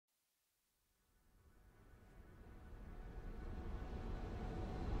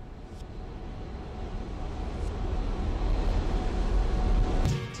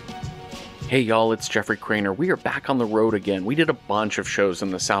Hey y'all, it's Jeffrey Cranor. We are back on the road again. We did a bunch of shows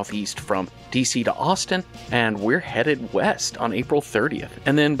in the Southeast from DC to Austin, and we're headed west on April 30th.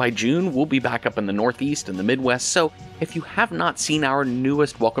 And then by June, we'll be back up in the Northeast and the Midwest. So if you have not seen our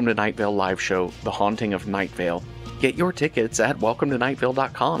newest Welcome to Night Vale live show, The Haunting of Night Vale, get your tickets at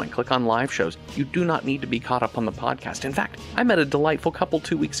welcometonightvale.com and click on live shows. You do not need to be caught up on the podcast. In fact, I met a delightful couple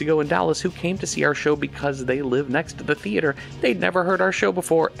 2 weeks ago in Dallas who came to see our show because they live next to the theater. They'd never heard our show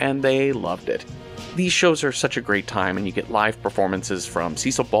before, and they loved it. These shows are such a great time, and you get live performances from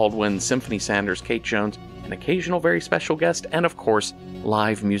Cecil Baldwin, Symphony Sanders, Kate Jones, an occasional very special guest, and of course,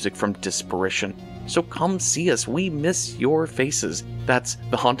 live music from Disparition. So come see us. We miss your faces. That's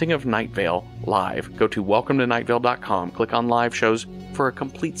The Haunting of Night Vale live. Go to welcometonightvale.com, click on live shows for a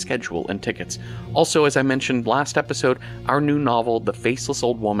complete schedule and tickets. Also, as I mentioned last episode, our new novel, The Faceless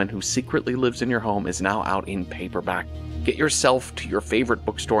Old Woman Who Secretly Lives in Your Home, is now out in paperback. Get yourself to your favorite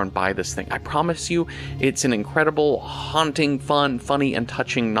bookstore and buy this thing. I promise you, it's an incredible, haunting, fun, funny, and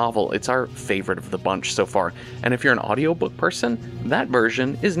touching novel. It's our favorite of the bunch so far. And if you're an audiobook person, that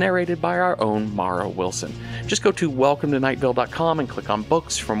version is narrated by our own Mara Wilson. Just go to welcometonightvale.com and click on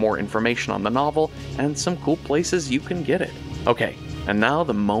books for more information on the novel and some cool places you can get it. Okay, and now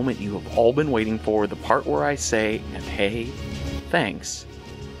the moment you have all been waiting for, the part where I say, and hey, thanks.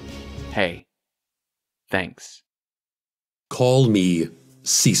 Hey, thanks. Call me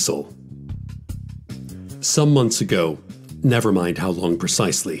Cecil. Some months ago, never mind how long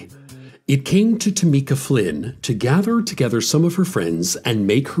precisely, it came to Tamika Flynn to gather together some of her friends and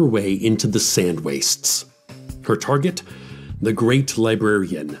make her way into the sandwastes. Her target? The great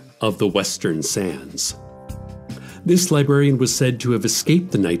librarian of the Western Sands. This librarian was said to have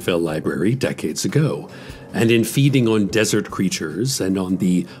escaped the Night Vale Library decades ago, and in feeding on desert creatures and on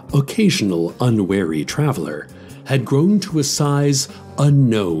the occasional unwary traveler, had grown to a size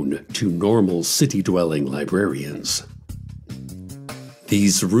unknown to normal city-dwelling librarians.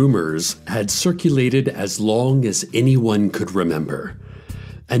 These rumors had circulated as long as anyone could remember,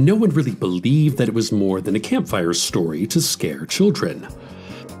 and no one really believed that it was more than a campfire story to scare children.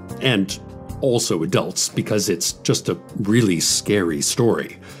 And also adults, because it's just a really scary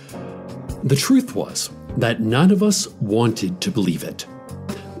story. The truth was that none of us wanted to believe it,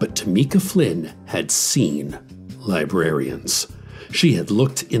 but Tamika Flynn had seen librarians. She had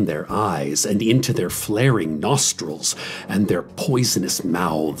looked in their eyes and into their flaring nostrils and their poisonous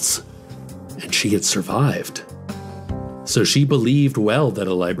mouths, and she had survived. So she believed well that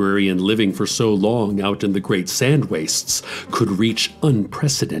a librarian living for so long out in the great sandwastes could reach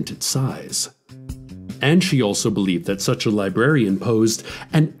unprecedented size. And she also believed that such a librarian posed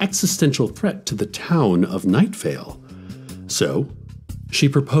an existential threat to the town of Night Vale. So she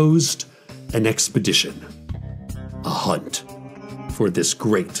proposed an expedition. A hunt for this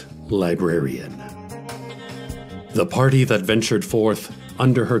great librarian. The party that ventured forth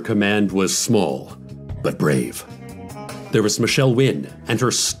under her command was small, but brave. There was Michelle Wynn and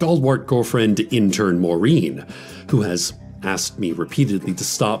her stalwart girlfriend, intern Maureen, who has asked me repeatedly to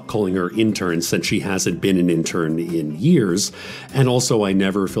stop calling her intern since she hasn't been an intern in years, and also I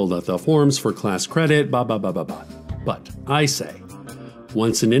never filled out the forms for class credit, But I say,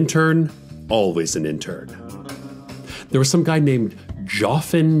 once an intern, always an intern. There was some guy named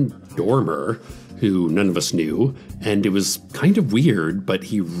Joffin Dormer, who none of us knew, and it was kind of weird, but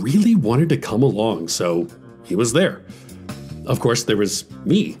he really wanted to come along, so he was there. Of course, there was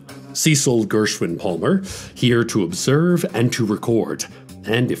me, Cecil Gershwin Palmer, here to observe and to record,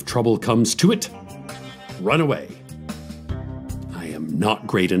 and if trouble comes to it, run away. I am not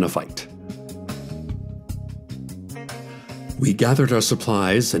great in a fight. We gathered our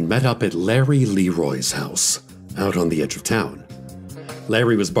supplies and met up at Larry Leroy's house, out on the edge of town.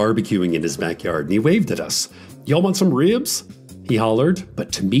 Larry was barbecuing in his backyard and he waved at us. "Y'all want some ribs?" he hollered,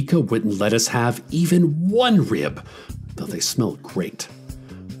 but Tamika wouldn't let us have even one rib, though they smelled great.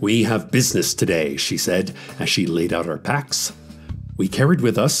 "We have business today," she said, as she laid out our packs. We carried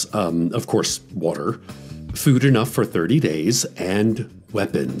with us, of course, water, food enough for 30 days, and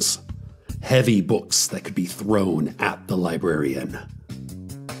weapons. Heavy books that could be thrown at the librarian.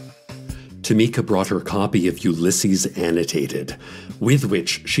 Tamika brought her copy of Ulysses Annotated, with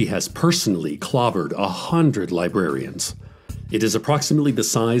which she has personally clobbered 100 librarians. It is approximately the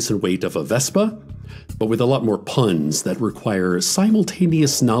size and weight of a Vespa, but with a lot more puns that require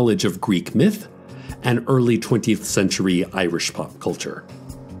simultaneous knowledge of Greek myth and early 20th century Irish pop culture.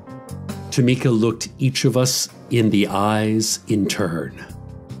 Tamika looked each of us in the eyes in turn.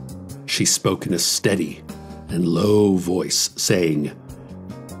 She spoke in a steady and low voice, saying,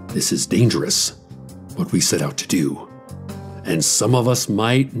 "This is dangerous, what we set out to do. and some of us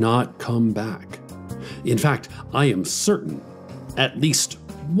might not come back. In fact, I am certain at least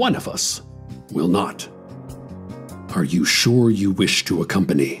one of us will not. Are you sure you wish to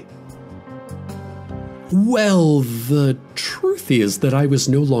accompany? Well, the truth is that I was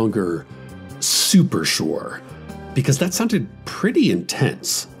no longer super sure, because that sounded pretty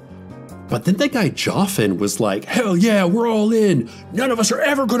intense. But then that guy Joffin was like, hell yeah, we're all in. None of us are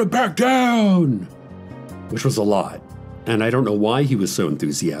ever going to back down. Which was a lot. And I don't know why he was so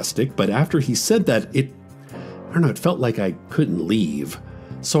enthusiastic, but after he said that, it felt like I couldn't leave.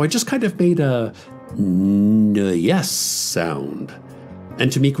 So I just kind of made a yes sound. And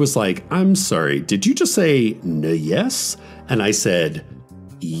Tamika was like, I'm sorry, did you just say yes? And I said,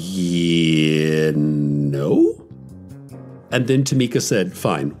 yeah, no? And then Tamika said,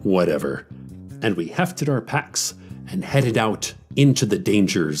 fine, whatever. And we hefted our packs and headed out into the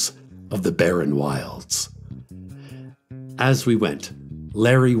dangers of the barren wilds. As we went,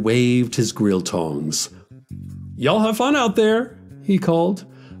 Larry waved his grill tongs. Y'all have fun out there, he called.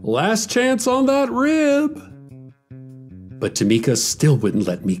 Last chance on that rib. But Tamika still wouldn't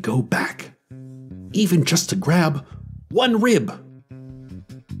let me go back, even just to grab one rib.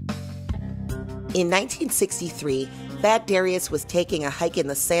 In 1963, Thad Darius was taking a hike in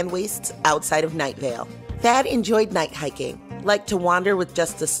the sandwastes outside of Night Vale. Thad enjoyed night hiking, liked to wander with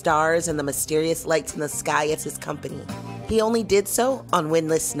just the stars and the mysterious lights in the sky as his company. He only did so on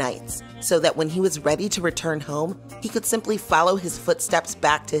windless nights, so that when he was ready to return home, he could simply follow his footsteps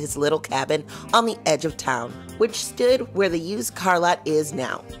back to his little cabin on the edge of town, which stood where the used car lot is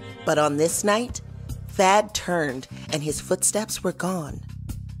now. But on this night, Thad turned and his footsteps were gone,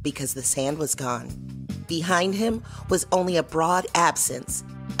 because the sand was gone. Behind him was only a broad absence,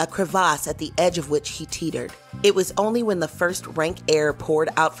 a crevasse at the edge of which he teetered. It was only when the first rank air poured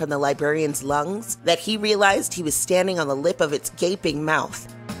out from the librarian's lungs that he realized he was standing on the lip of its gaping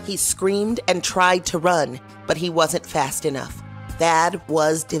mouth. He screamed and tried to run, but he wasn't fast enough. Thad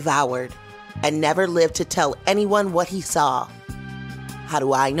was devoured and never lived to tell anyone what he saw. How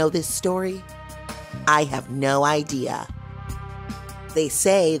do I know this story? I have no idea. They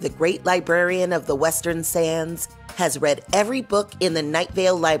say the great librarian of the Western Sands has read every book in the Night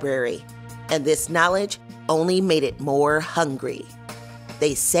Vale Library, and this knowledge only made it more hungry.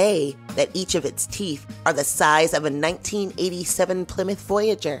 They say that each of its teeth are the size of a 1987 Plymouth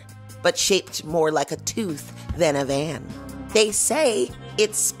Voyager, but shaped more like a tooth than a van. They say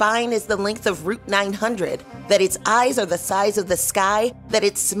its spine is the length of Route 900, that its eyes are the size of the sky, that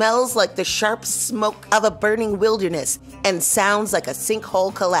it smells like the sharp smoke of a burning wilderness, and sounds like a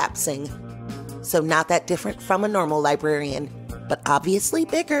sinkhole collapsing. So not that different from a normal librarian, but obviously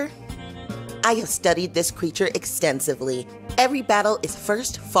bigger. I have studied this creature extensively. Every battle is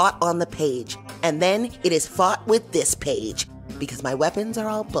first fought on the page, and then it is fought with this page, because my weapons are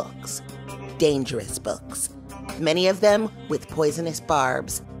all books. Dangerous books. Many of them with poisonous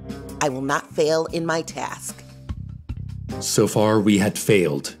barbs. I will not fail in my task. So far, we had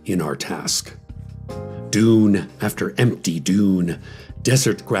failed in our task. Dune after empty dune,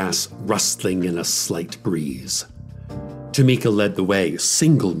 desert grass rustling in a slight breeze. Tamika led the way,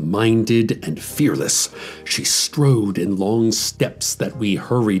 single-minded and fearless. She strode in long steps that we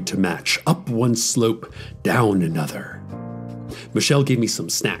hurried to match, up one slope, down another. Michelle gave me some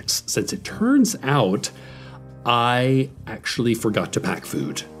snacks, since it turns out I actually forgot to pack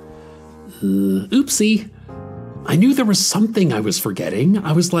food. Oopsie. I knew there was something I was forgetting.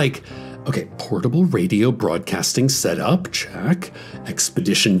 I was like, okay, portable radio broadcasting setup, check.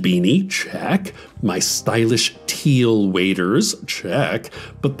 Expedition beanie, check. My stylish teal waders, check.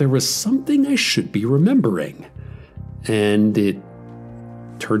 But there was something I should be remembering. And it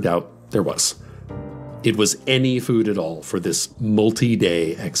turned out there was. It was any food at all for this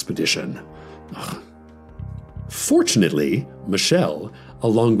multi-day expedition. Ugh. Fortunately, Michelle,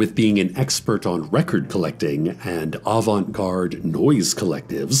 along with being an expert on record collecting and avant-garde noise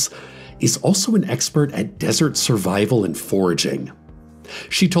collectives, is also an expert at desert survival and foraging.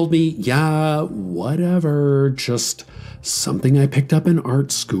 She told me, yeah, whatever, just something I picked up in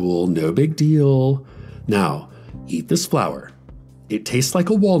art school, no big deal. Now, eat this flower. It tastes like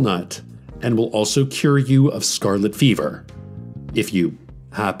a walnut and will also cure you of scarlet fever, if you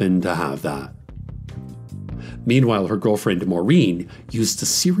happen to have that. Meanwhile, her girlfriend Maureen used a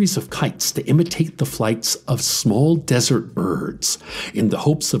series of kites to imitate the flights of small desert birds in the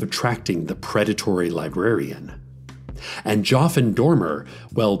hopes of attracting the predatory librarian. And Joffin Dormer,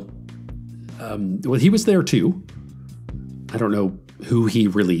 well, he was there too. I don't know who he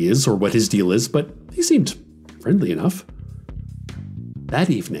really is or what his deal is, but he seemed friendly enough.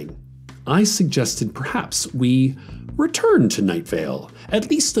 That evening, I suggested perhaps we returned to Night Vale, at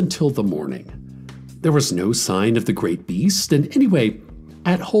least until the morning. There was no sign of the great beast, and anyway,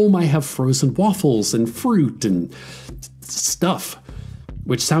 at home I have frozen waffles and fruit and stuff,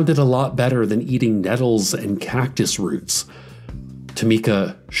 which sounded a lot better than eating nettles and cactus roots.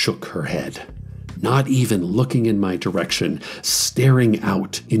 Tamika shook her head, not even looking in my direction, staring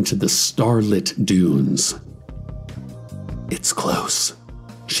out into the starlit dunes. "It's close,"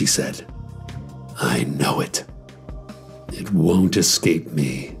 she said. "I know it. It won't escape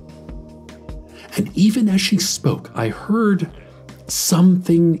me." And even as she spoke, I heard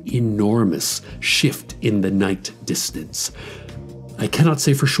something enormous shift in the night distance. I cannot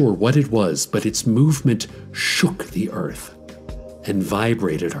say for sure what it was, but its movement shook the earth and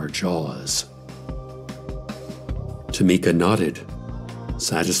vibrated our jaws. Tamika nodded,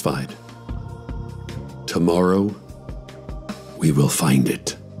 satisfied. "Tomorrow, we will find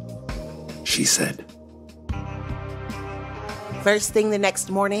it," she said. First thing the next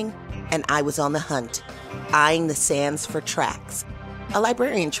morning, and I was on the hunt, eyeing the sands for tracks. A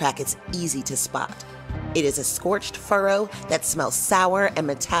librarian track is easy to spot. It is a scorched furrow that smells sour and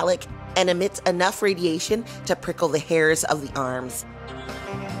metallic and emits enough radiation to prickle the hairs of the arms.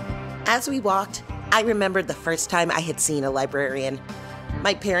 As we walked, I remembered the first time I had seen a librarian.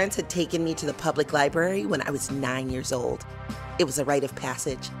 My parents had taken me to the public library when I was 9 years old. It was a rite of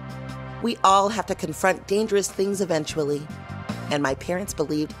passage. We all have to confront dangerous things eventually, and my parents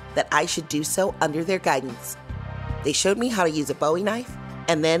believed that I should do so under their guidance. They showed me how to use a Bowie knife,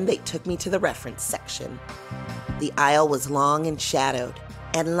 and then they took me to the reference section. The aisle was long and shadowed,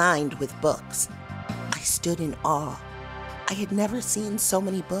 and lined with books. I stood in awe. I had never seen so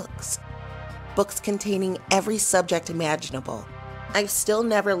many books. Books containing every subject imaginable. I've still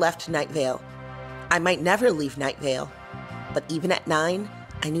never left Night Vale. I might never leave Night Vale, but even at 9,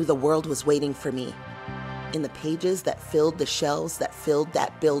 I knew the world was waiting for me, in the pages that filled the shelves that filled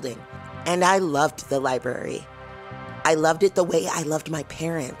that building. And I loved the library. I loved it the way I loved my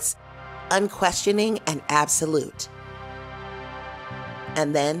parents, unquestioning and absolute.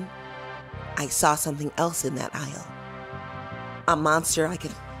 And then I saw something else in that aisle. A monster I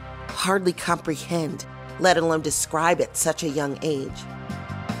could hardly comprehend, let alone describe at such a young age.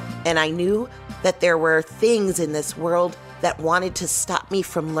 And I knew that there were things in this world that wanted to stop me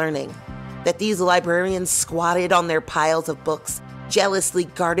from learning, that these librarians squatted on their piles of books, jealously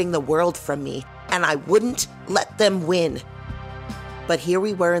guarding the world from me, and I wouldn't let them win. But here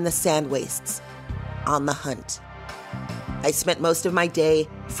we were in the sandwastes, on the hunt. I spent most of my day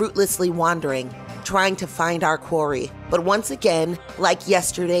fruitlessly wandering, trying to find our quarry, but once again, like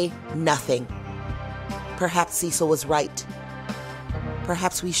yesterday, nothing. Perhaps Cecil was right.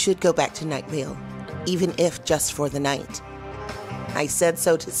 Perhaps we should go back to Night Vale, even if just for the night. I said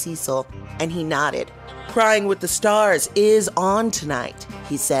so to Cecil, and he nodded. "Crying with the Stars is on tonight,"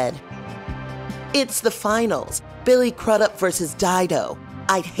 he said. "It's the finals, Billy Crudup versus Dido.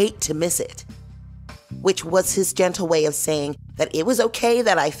 I'd hate to miss it." Which was his gentle way of saying that it was okay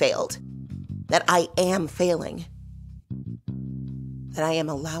that I failed, that I am failing, that I am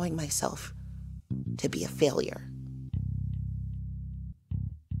allowing myself to be a failure.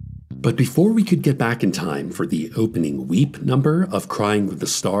 But before we could get back in time for the opening weep number of Crying with the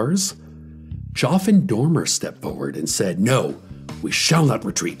Stars, Joffin Dormer stepped forward and said, "No, we shall not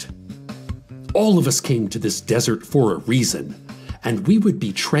retreat. All of us came to this desert for a reason, and we would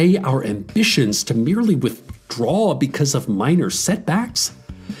betray our ambitions to merely withdraw because of minor setbacks.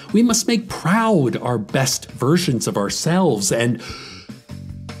 We must make proud our best versions of ourselves," and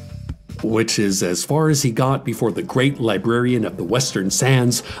which is as far as he got before the great librarian of the Western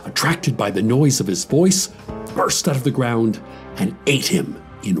Sands, attracted by the noise of his voice, burst out of the ground and ate him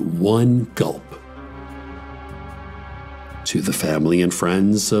in one gulp. To the family and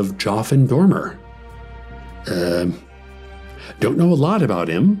friends of Joffin Dormer. Don't know a lot about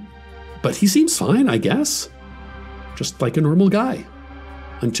him, but he seems fine, I guess. Just like a normal guy.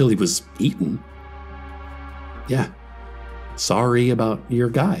 Until he was eaten. Yeah. Sorry about your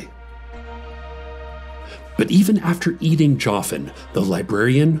guy. But even after eating Joffin, the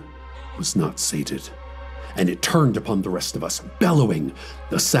librarian was not sated, and it turned upon the rest of us, bellowing.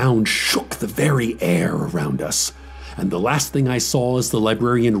 The sound shook the very air around us, and the last thing I saw as the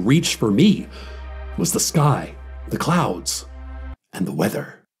librarian reached for me was the sky, the clouds, and the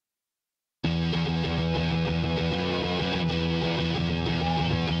weather.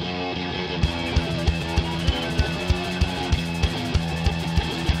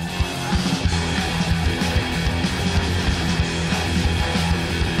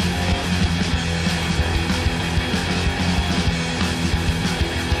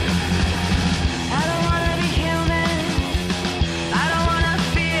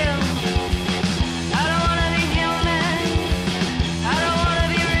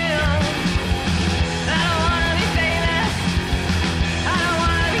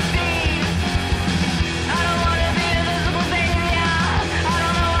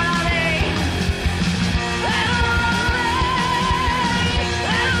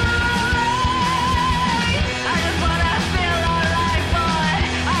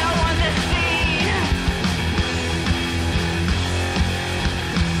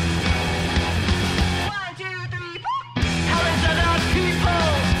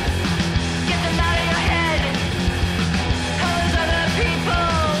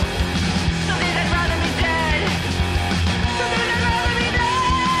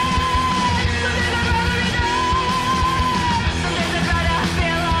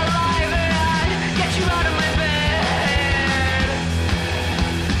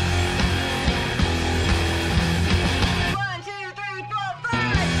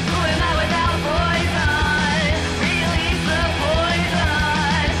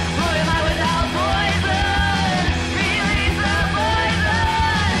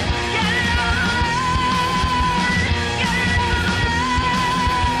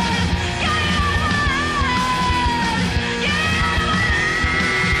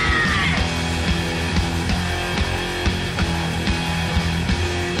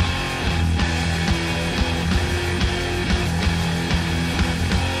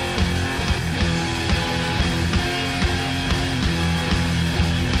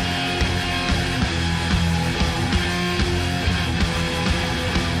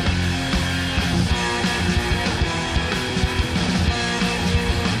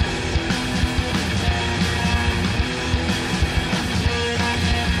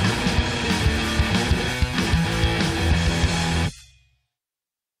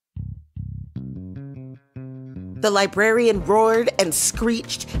 The librarian roared and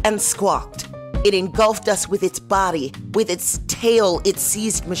screeched and squawked. It engulfed us with its body. With its tail, it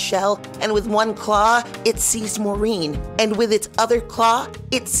seized Michelle, and with one claw, it seized Maureen, and with its other claw,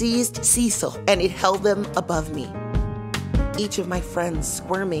 it seized Cecil, and it held them above me. Each of my friends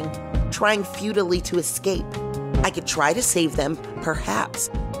squirming, trying futilely to escape. I could try to save them, perhaps,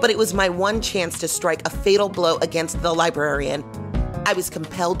 but it was my one chance to strike a fatal blow against the librarian. I was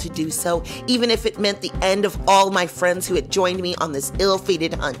compelled to do so, even if it meant the end of all my friends who had joined me on this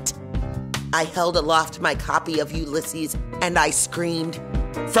ill-fated hunt. I held aloft my copy of Ulysses, and I screamed,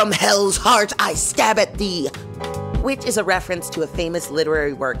 "From hell's heart I stab at thee," which is a reference to a famous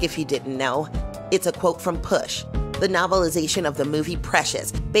literary work if you didn't know. It's a quote from Push, the novelization of the movie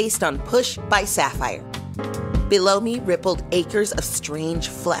Precious, based on Push by Sapphire. Below me rippled acres of strange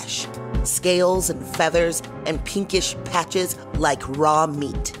flesh, scales and feathers and pinkish patches like raw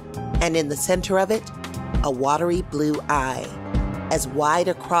meat. And in the center of it, a watery blue eye, as wide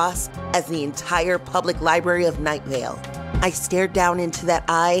across as the entire public library of Night Vale. I stared down into that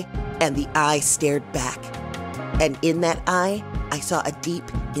eye, and the eye stared back. And in that eye, I saw a deep,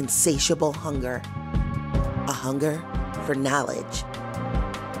 insatiable hunger. A hunger for knowledge.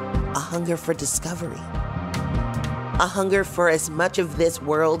 A hunger for discovery. A hunger for as much of this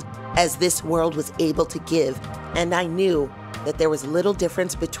world as this world was able to give. And I knew that there was little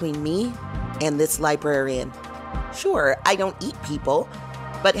difference between me and this librarian. Sure, I don't eat people,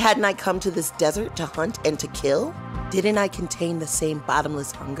 but hadn't I come to this desert to hunt and to kill? Didn't I contain the same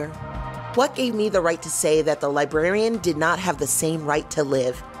bottomless hunger? What gave me the right to say that the librarian did not have the same right to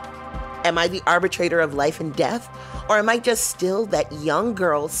live? Am I the arbitrator of life and death? Or am I just still that young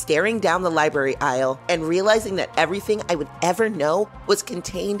girl staring down the library aisle and realizing that everything I would ever know was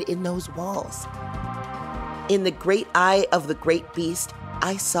contained in those walls? In the great eye of the great beast,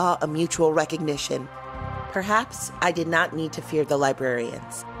 I saw a mutual recognition. Perhaps I did not need to fear the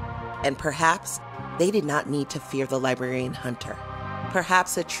librarians, and perhaps they did not need to fear the librarian hunter.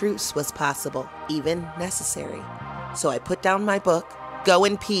 Perhaps a truce was possible, even necessary. So I put down my book. "Go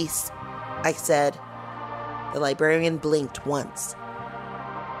in peace," I said. The librarian blinked once,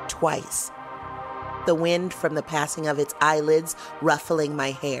 twice, the wind from the passing of its eyelids ruffling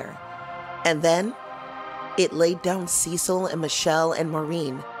my hair. And then it laid down Cecil and Michelle and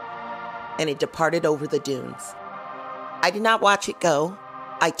Maureen, and it departed over the dunes. I did not watch it go.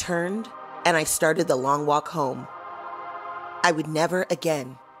 I turned, and I started the long walk home. I would never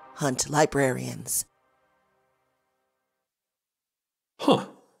again hunt librarians. Huh.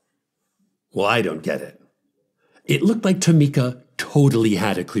 Well, I don't get it. It looked like Tamika totally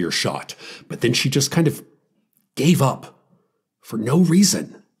had a clear shot, but then she just kind of gave up for no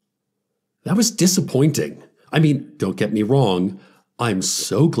reason. That was disappointing. I mean, don't get me wrong. I'm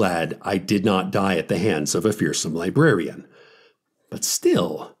so glad I did not die at the hands of a fearsome librarian. But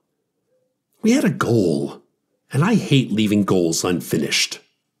still, we had a goal, and I hate leaving goals unfinished.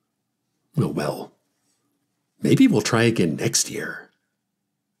 Oh well, maybe we'll try again next year.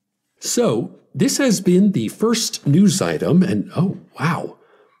 So, this has been the first news item, and oh wow,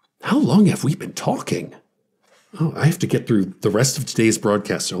 how long have we been talking? Oh, I have to get through the rest of today's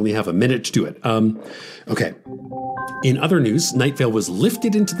broadcast. I only have a minute to do it. Okay. In other news, Night Vale was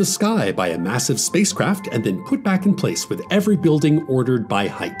lifted into the sky by a massive spacecraft and then put back in place with every building ordered by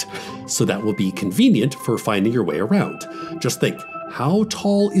height. So that will be convenient for finding your way around. Just think, how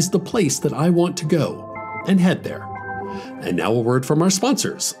tall is the place that I want to go? And head there. And now a word from our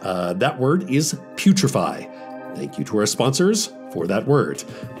sponsors. That word is putrefy. Thank you to our sponsors for that word.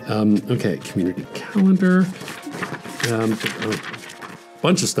 Okay, community calendar.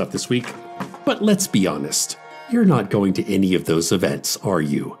 Bunch of stuff this week. But let's be honest. You're not going to any of those events, are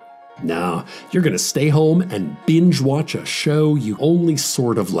you? Nah, you're going to stay home and binge watch a show you only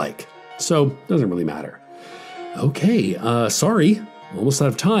sort of like. So, doesn't really matter. Okay, sorry. Almost out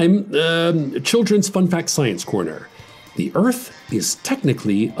of time. Children's Fun Fact Science Corner. The Earth is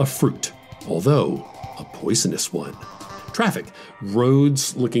technically a fruit, although a poisonous one. Traffic.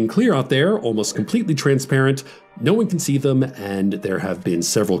 Roads looking clear out there, almost completely transparent. No one can see them, and there have been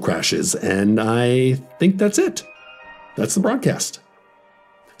several crashes, and I think that's it. That's the broadcast.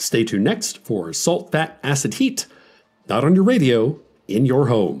 Stay tuned next for Salt, Fat, Acid, Heat. Not on your radio, in your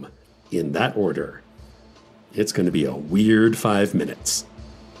home. In that order. It's going to be a weird 5 minutes.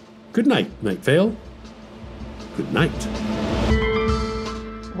 Good night, Night Vale. Good night.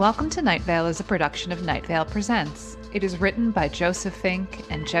 Welcome to Night Vale is a production of Night Vale Presents. It is written by Joseph Fink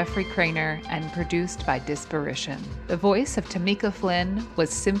and Jeffrey Cranor and produced by Disparition. The voice of Tamika Flynn was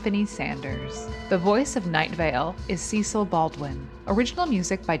Symphony Sanders. The voice of Night Vale is Cecil Baldwin. Original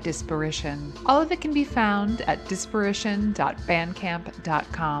music by Disparition. All of it can be found at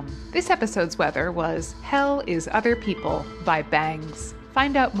disparition.bandcamp.com. This episode's weather was Hell is Other People by Bangs.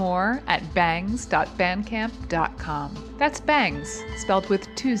 Find out more at bangs.bandcamp.com. That's Bangs, spelled with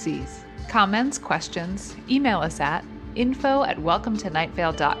two Z's. Comments, questions, email us at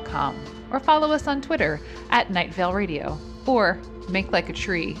info@welcometonightvale.com or follow us on Twitter at Nightvale Radio or Make Like a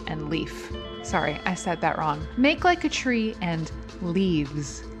Tree and Leaf. Sorry, I said that wrong. Make Like a Tree and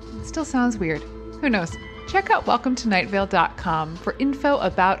Leaves. It still sounds weird. Who knows? Check out welcometonightvale.com for info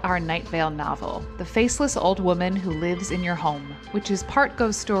about our Night Vale novel, The Faceless Old Woman Who Lives in Your Home, which is part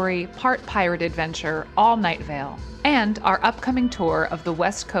ghost story, part pirate adventure, all Night Vale, and our upcoming tour of the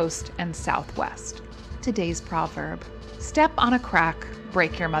West Coast and Southwest. Today's proverb, step on a crack,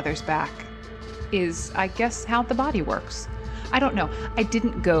 break your mother's back, is, I guess, how the body works. I don't know. I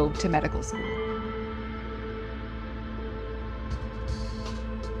didn't go to medical school.